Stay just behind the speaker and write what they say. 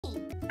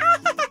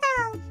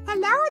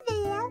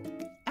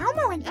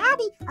and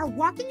Abby are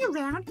walking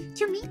around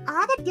to meet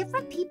all the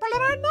different people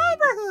in our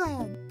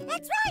neighborhood.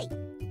 That's right.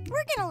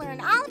 We're gonna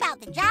learn all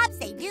about the jobs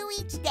they do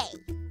each day.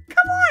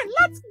 Come on,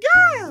 let's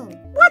go!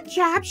 What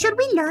job should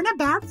we learn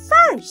about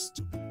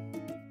first?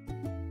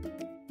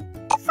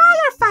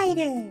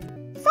 Firefighter!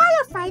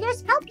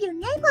 Firefighters help your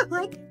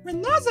neighborhood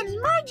when there's an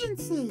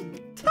emergency.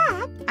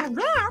 Tap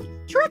around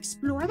to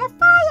explore the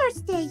fire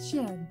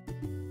station.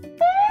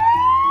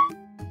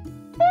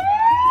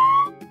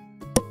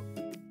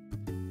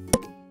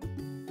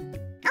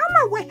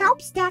 Elmo will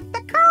help stack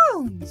the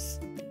cones.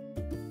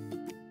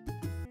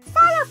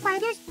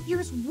 Firefighters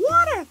use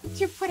water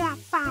to put out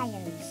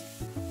fires.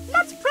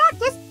 Let's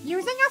practice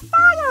using a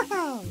fire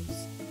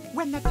hose.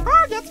 When the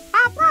targets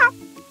pop up,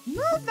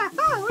 move the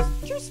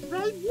hose to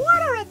spray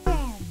water at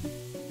them.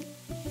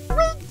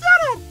 We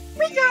did it!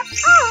 We got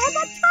all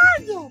the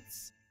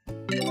targets!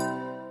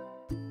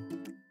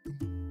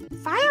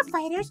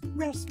 Firefighters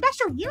wear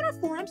special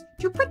uniforms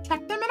to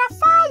protect them in a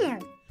fire.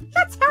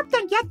 Let's help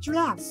them get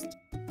dressed.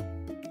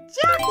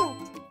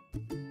 Jacket!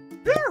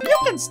 You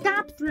can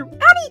stomp through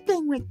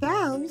anything with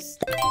those.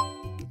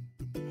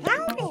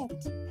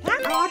 Helmet!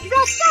 All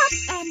dressed up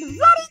and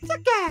ready to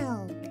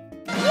go.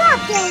 Yeah,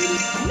 baby!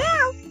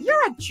 Now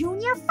you're a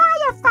junior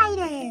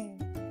firefighter.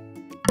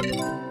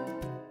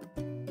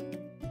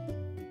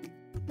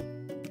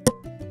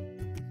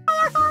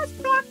 Fire hose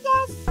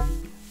practice.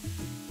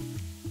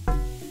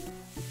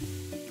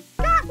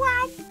 Got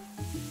one.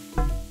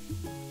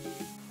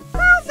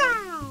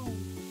 Bullseye!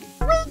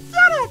 We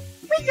did it!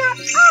 We got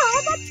all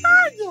the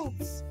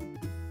targets.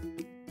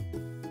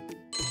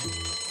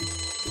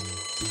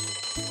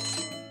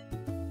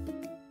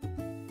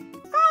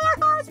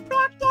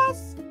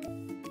 Practice.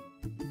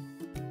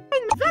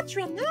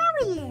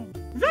 Veterinarian.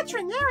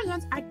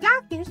 Veterinarians are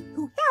doctors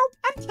who help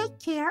and take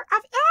care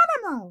of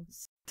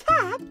animals.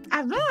 Tap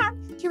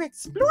around to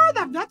explore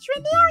the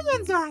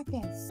veterinarian's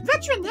office.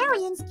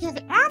 Veterinarians give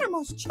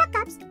animals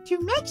checkups to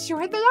make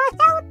sure they are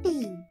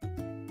healthy.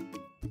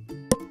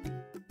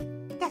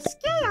 The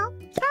scale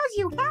tells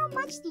you how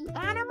much the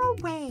animal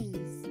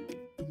weighs.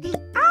 The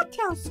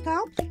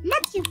otoscope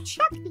lets you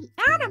check the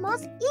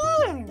animal's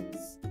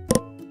ears.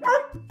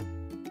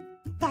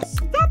 The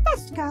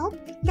stethoscope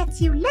lets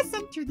you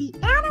listen to the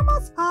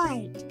animal's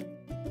heart.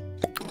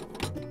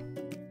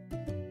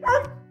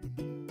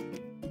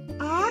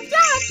 All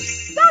done!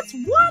 That's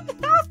one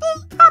healthy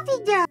puppy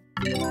dog!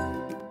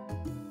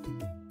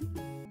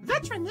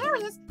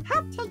 Veterinarians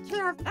help take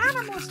care of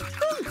animals'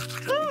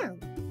 teeth, too.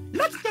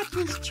 Let's get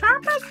these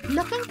chompers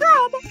looking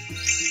good.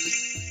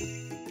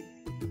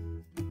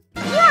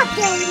 Yeah,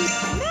 baby!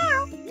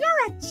 Now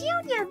you're a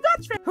junior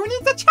veteran who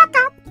needs a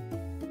checkup.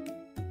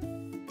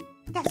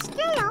 The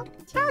scale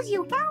tells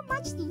you how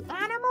much the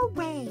animal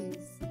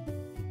weighs.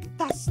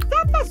 The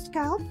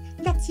stethoscope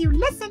lets you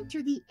listen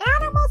to the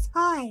animal's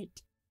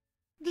heart.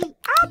 The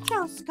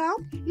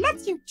otoscope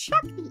lets you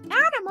check the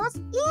animal's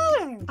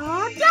ears.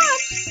 All done!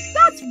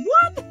 That's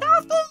one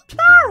healthy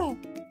carrot!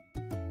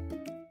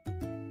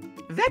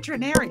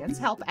 Veterinarians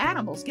help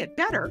animals get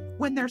better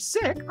when they're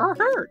sick or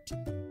hurt.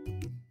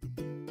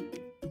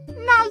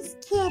 Nice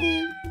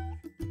kitty!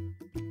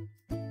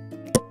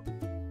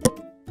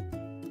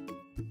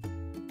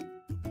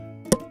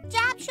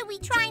 Should we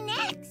try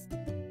next?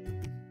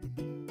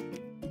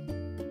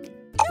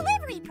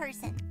 Delivery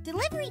person.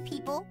 Delivery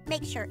people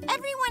make sure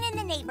everyone in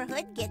the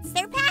neighborhood gets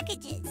their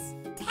packages.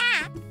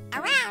 Tap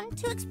around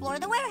to explore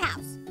the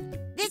warehouse.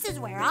 This is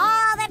where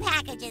all the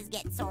packages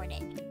get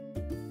sorted.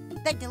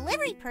 The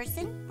delivery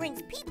person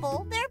brings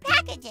people their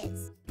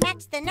packages.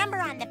 Match the number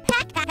on the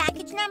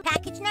package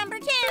number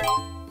 2.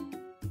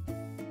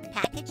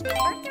 Package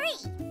number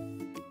 3.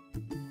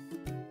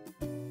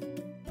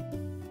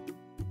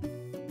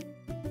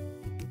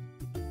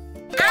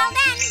 All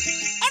done!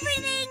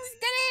 Everything's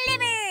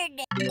delivered!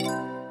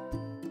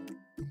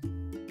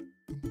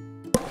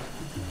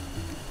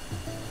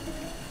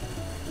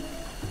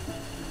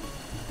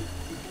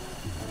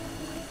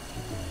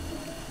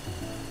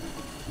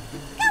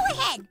 Go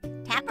ahead!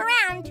 Tap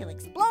around to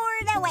explore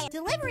the way.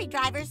 Delivery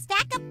drivers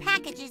stack up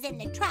packages in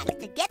the truck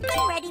to get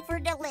them ready for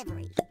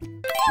delivery.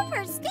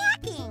 Super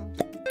stacking!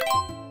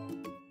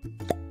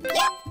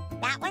 Yep,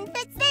 that one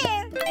fits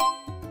there.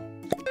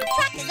 The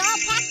truck is all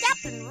packed up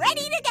and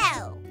ready to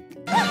go.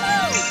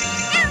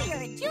 Woohoo! Now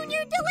you're a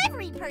junior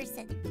delivery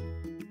person.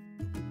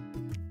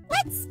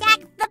 Let's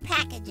stack the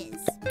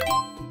packages.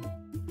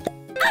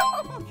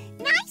 Oh,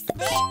 nice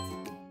fit!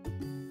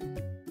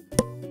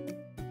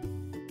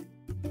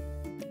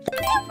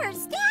 Super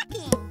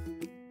stacking!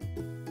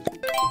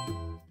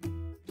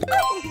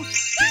 Oh,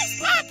 nice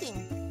packing!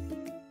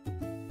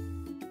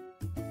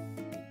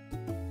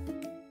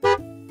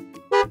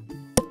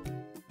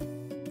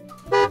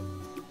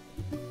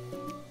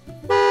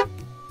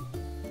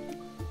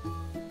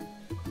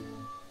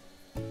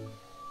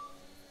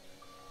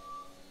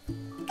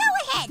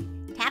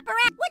 Tap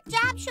around. What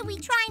job should we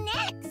try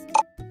next?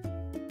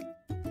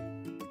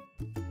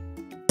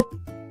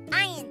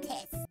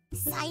 Scientists.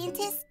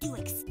 Scientists do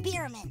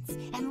experiments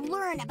and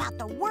learn about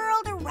the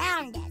world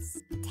around us.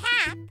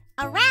 Tap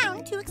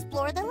around to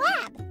explore the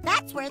lab.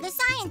 That's where the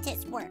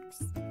scientist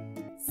works.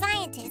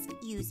 Scientists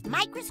use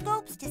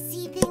microscopes to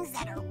see things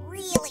that are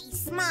really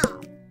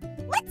small.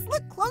 Let's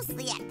look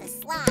closely at the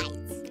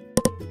slides.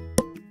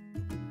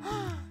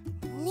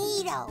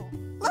 Neato!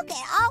 Look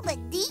at all the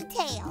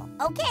detail.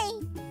 Okay,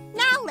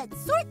 now let's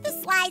sort the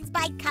slides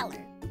by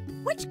color.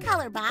 Which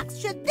color box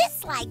should this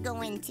slide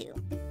go into?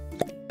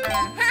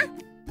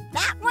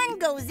 That one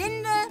goes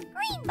in the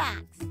green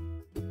box.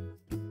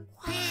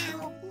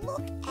 Wow,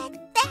 look at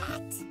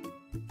that!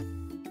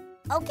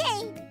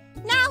 Okay,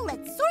 now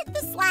let's sort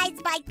the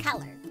slides by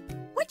color.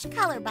 Which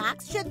color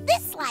box should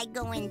this slide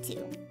go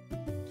into?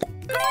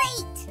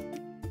 Great!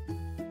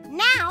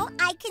 Now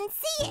I can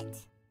see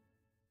it.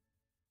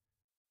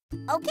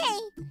 Okay,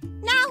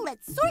 now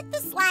let's sort the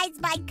slides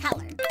by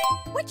color.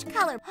 Which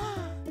color?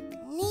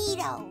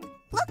 Neato!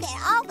 Look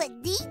at all the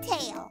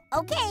detail.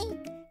 Okay,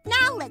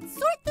 now let's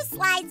sort the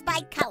slides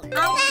by color.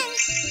 All done!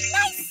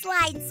 Nice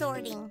slide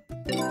sorting.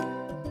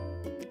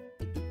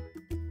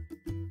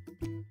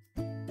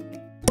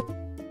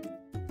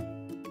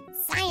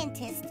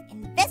 Scientists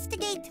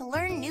investigate to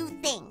learn new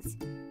things.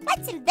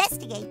 Let's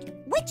investigate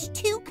which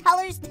two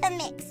colors to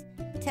mix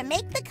to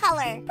make the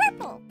color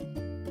purple.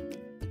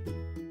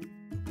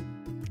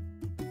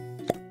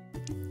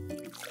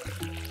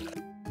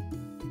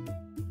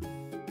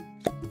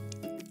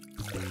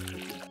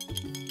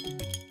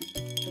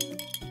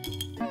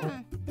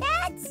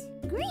 That's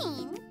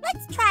green.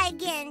 Let's try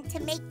again to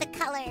make the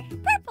color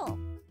purple.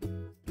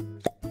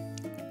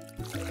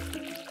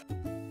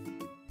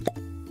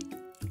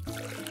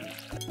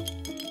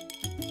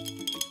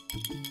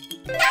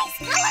 Nice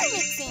color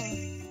mixing!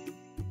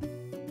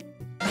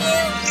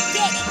 You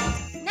did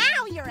it!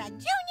 Now you're a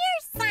junior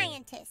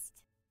scientist.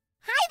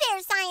 Hi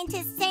there,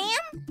 Scientist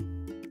Sam.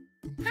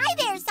 Hi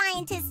there,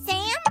 Scientist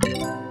Sam.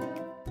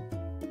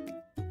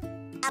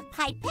 A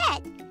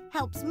pipette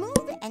helps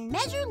move and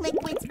measure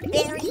liquids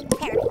very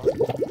carefully.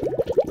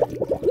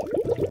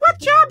 What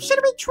job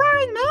should we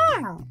try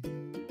now?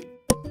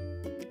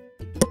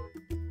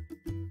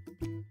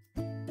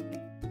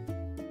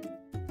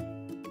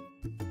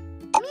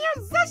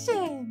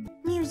 Musician!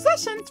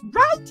 Musicians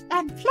write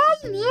and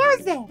play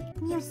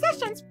music.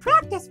 Musicians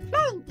practice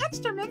playing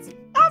instruments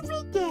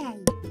every day.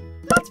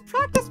 Let's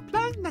practice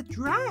playing the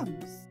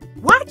drums.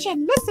 Watch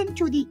and listen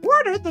to the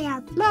order they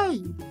are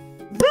played.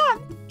 Then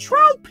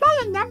try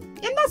playing them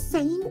in the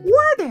same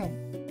order.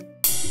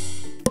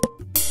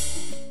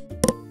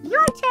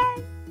 Your turn.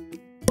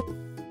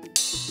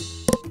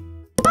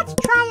 Let's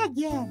try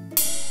again.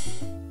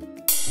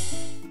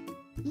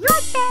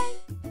 Your turn.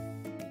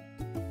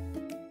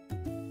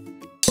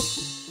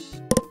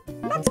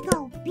 Let's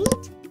go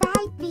beat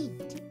by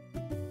beat.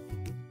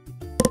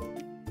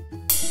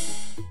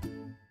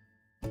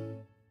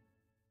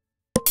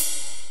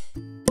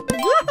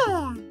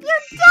 Yeah! You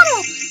did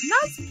it!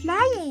 Nice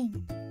playing!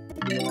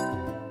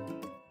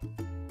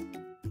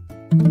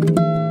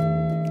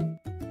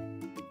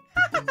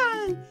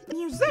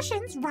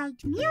 Musicians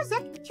write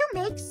music to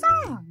make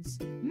songs.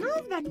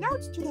 Move the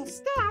notes to the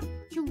staff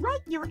to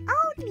write your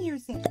own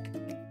music.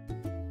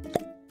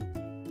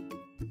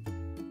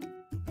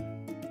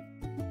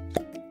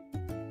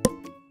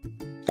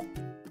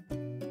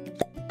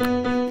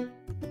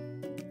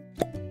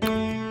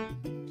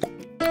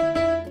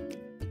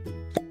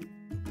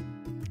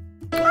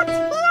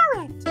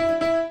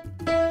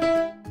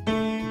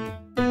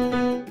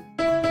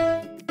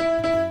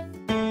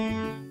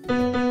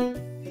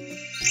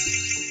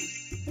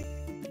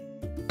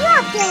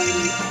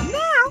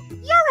 Now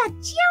you're a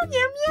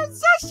junior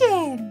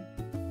musician!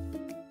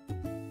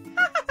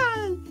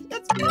 Hey,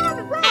 it's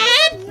Bob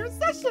Ross,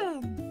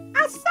 musician! A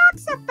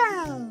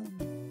saxophone!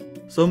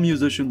 Some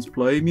musicians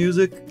play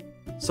music,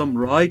 some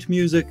write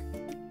music,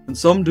 and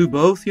some do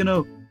both, you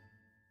know.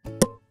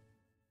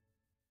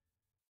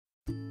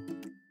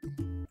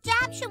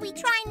 Job should we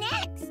try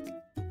next?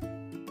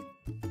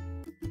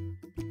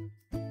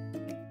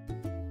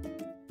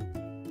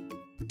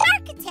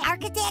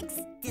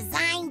 Architects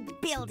design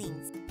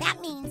buildings. That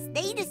means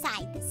they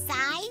decide the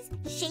size,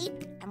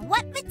 shape, and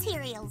what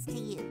materials to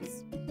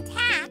use.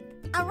 Tap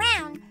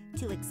around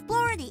to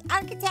explore the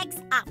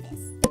architect's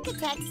office.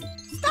 Architects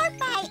start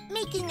by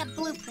making a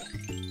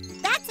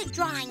blueprint. That's a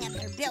drawing of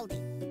their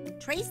building.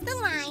 Trace the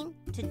line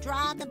to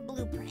draw the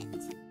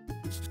blueprint.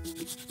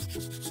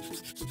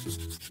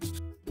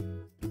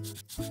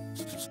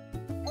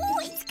 Oh,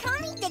 it's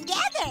coming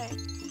together!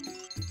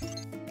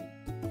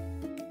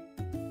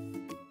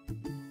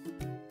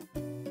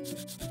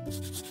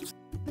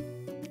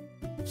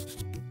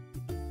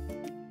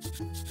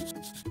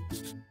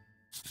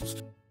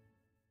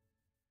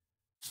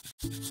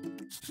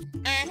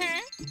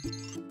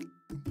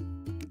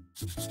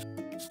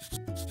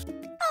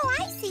 Oh,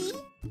 I see.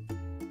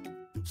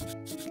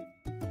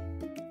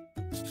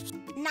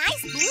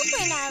 Nice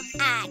blueprint of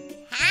a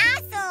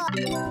castle.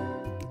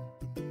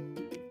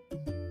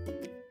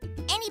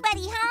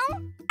 Anybody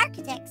home?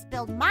 Architects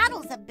build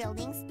models of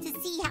buildings to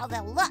see how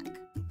they'll look.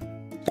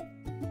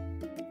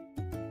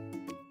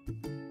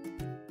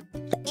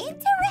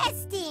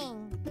 Interesting.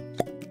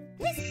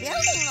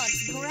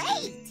 was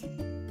great!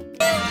 You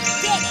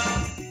did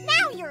it!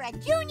 Now you're a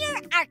junior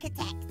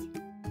architect.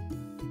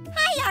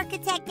 Hi,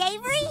 Architect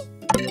Avery.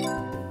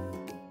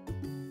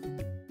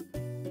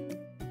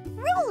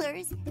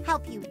 Rulers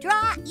help you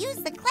use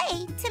the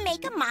clay to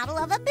make a model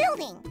of a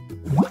building.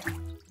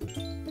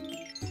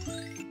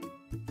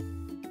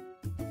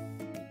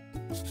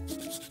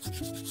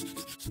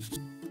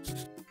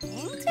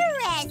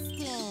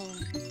 Interesting.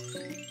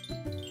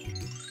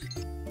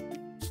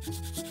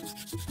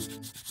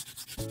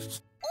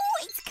 Oh,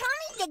 it's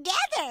coming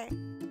together.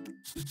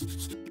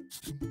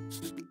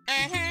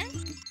 Uh-huh.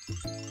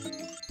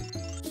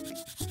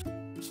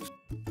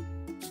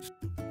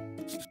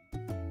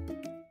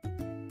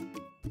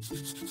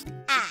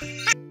 Aha!